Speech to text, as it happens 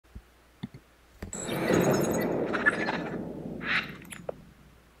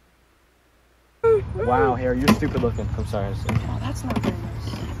Wow, Harry, you're stupid looking. I'm sorry. Oh, that's not very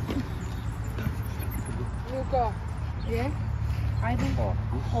nice. Luca. Yeah? Ivan?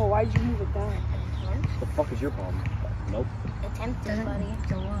 Oh, why'd you move it down? What the fuck is your problem? Nope. Attempted, buddy.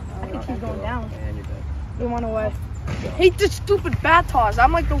 Go on. I think he's going down. And you're dead. You want away? Hate this stupid bat toss.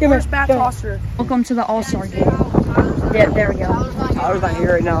 I'm like the worst bat tosser. Welcome to the All Star Game. Yeah, there we go. Tyler's not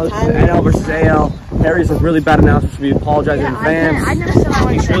here right now. This is NL versus AL. Harry's a really bad announcer, so we apologize in advance. I never said I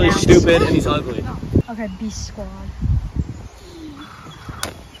wanted He's to really announce. stupid and he's ugly. Okay, B squad.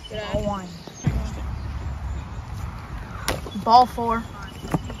 Ball 1. Ball 4.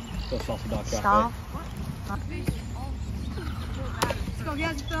 Stop.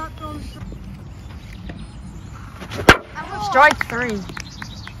 Strike 3.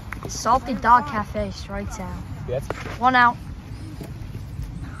 Salty Dog Cafe strikes out. Yes. 1 out.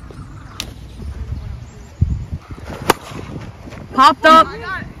 Popped up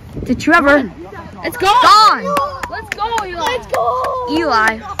to Trevor. It's gone. Let's go, Eli. Let's go.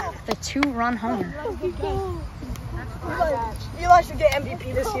 Eli, the 2-run homer. Eli should get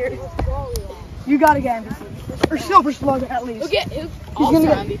MVP this year. You gotta get MVP. Or Silver Slugger at least. He's gonna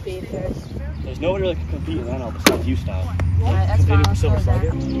get MVP first. There's nobody that can compete in NL besides you, style. Alright, that's fine. I'll Silver slow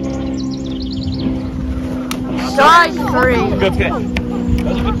Slugger. Strike 3. Good pitch. That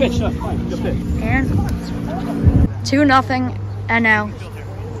was a good pitch. No, fine. Good pitch. And 2-0 NL.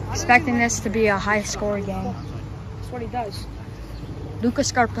 Expecting this to be a high-scoring game. That's what he does. Luca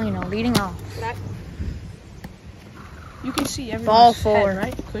Scarpino leading off. You can see everyone's Ball 4. head,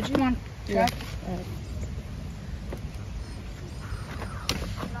 right? Could you? On Yeah.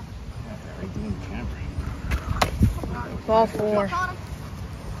 Ball 4.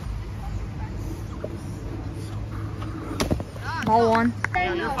 Ball 1.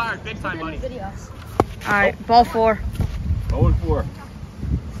 Yeah, you're fired. Big time, buddy. Alright, ball 4. 0-4.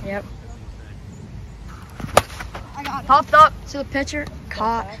 Yep. Popped up to the pitcher.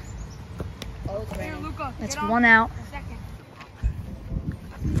 Caught. That's 1 out.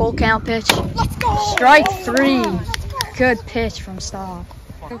 Full count pitch. Let's go. Strike 3. Good pitch from Staub.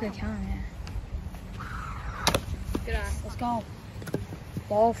 Good count, yeah. Let's go.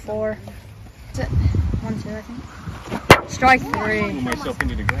 Ball 4. 1-2, I think. Strike 3. Myself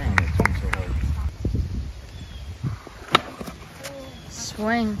into the ground. That's so hard.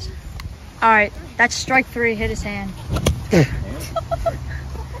 Swings. Alright, that's strike 3. Hit his hand.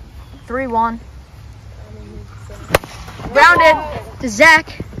 3-1. Grounded to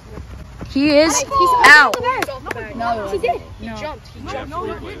Zach. He is out. No, he did. He jumped. He jumped.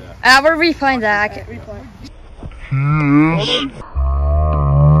 We're replaying that.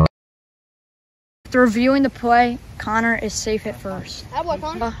 After reviewing the play, Connor is safe at first.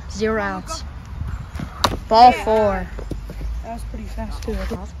 0 outs. Ball 4. That was pretty fast too.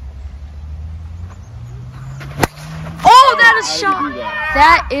 Oh, that is shot.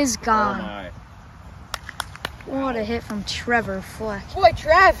 That is gone. What a hit from Trevor Fleck. Boy,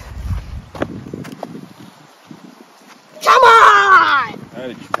 Trev. Come on! How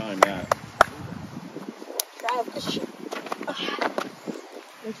did you time that?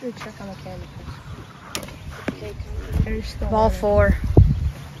 Make sure to check on the camera. Ball 4.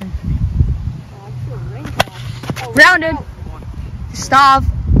 Grounded. Stop.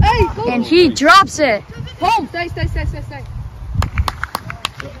 Hey, go. And he drops it. Home. Stay.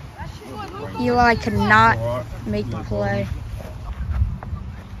 Eli could not make the play.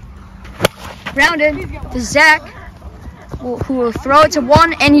 Grounded to Zach, who will throw it to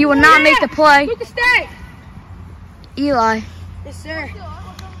 1, and he will not make the play. Luca, stay. Eli. Yes, sir.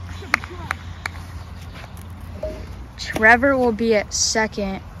 Trevor will be at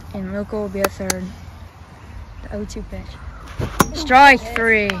 2nd, and Luca will be at 3rd. The 0-2 pitch. Strike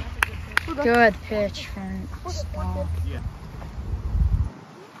 3. Good pitch from Staub.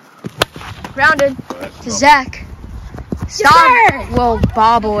 Grounded to Zach. Staub will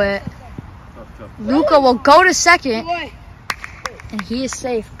bobble it. Luca will go to 2nd, and he is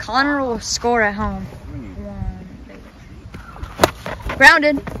safe. Connor will score at home.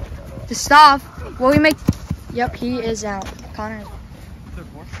 Grounded to Staub. Will he make? Yep, he is out. Connor.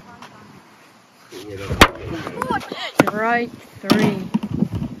 Strike 3.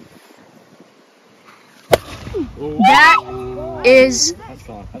 That is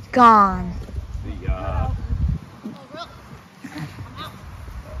gone.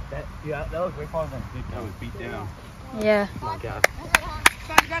 That was way farther than that was beat down. Yeah. Oh my God.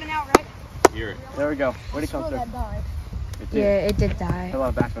 You got an out, right? Here. There we go. Where'd he come through? Yeah, it did die. Had a lot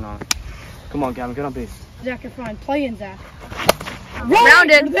of backspin on it. Come on, Gavin, get on base. Zach, you're fine. Play in, Zach.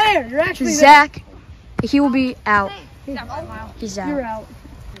 Grounded. You're there. You're actually there. Zach, he will be out. He's out. You're out.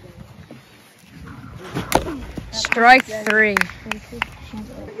 Strike 3.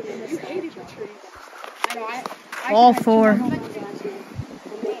 Ball 4.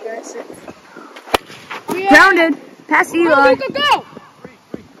 Grounded. Pass Eli.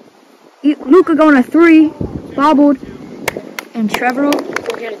 Luca going to 3. Bobbled. And Trevor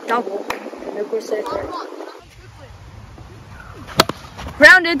will get a double.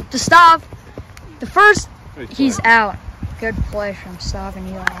 Grounded to Stav. The first, he's out. Good play from Stav and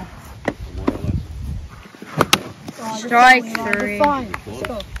Eli. Strike 3.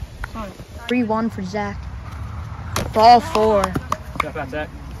 3-1 for Zach. Ball 4.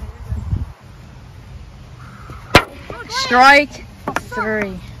 Strike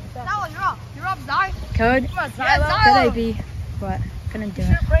 3. Could AB, but couldn't do it.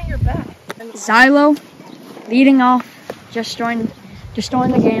 Xylo leading off. Just joined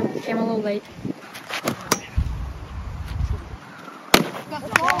the game. Came a little late.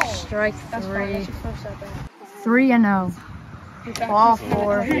 Strike 3. 3-0. Ball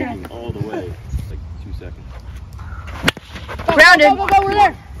 4. All the way. Like 2 seconds. Grounded.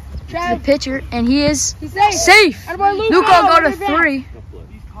 The pitcher, and he is safe. Luca will go to 3.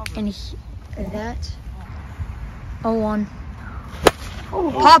 And that 0-1.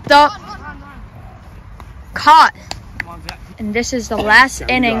 Popped up. Caught. And this is the last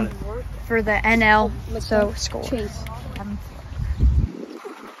inning for the NL. So score.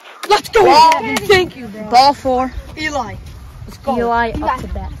 Let's go. Thank you, bro. Ball 4. Eli. Let's go. Eli up to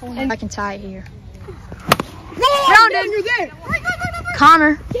bat. I can tie it here. Grounded. You're there.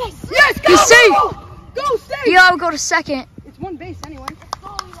 Connor. Yes. Yes. Go. He's safe. Go safe. Eli will go to 2nd. It's one base anyway.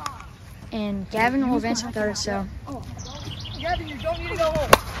 And Gavin will advance to 3rd. So Gavin, you don't need to go home.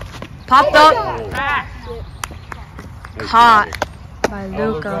 popped up. Caught by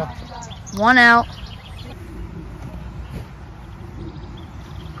Luca. 1 out.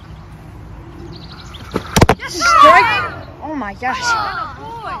 Strike. Oh my gosh.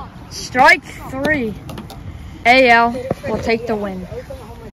 Strike 3. AL will take the win.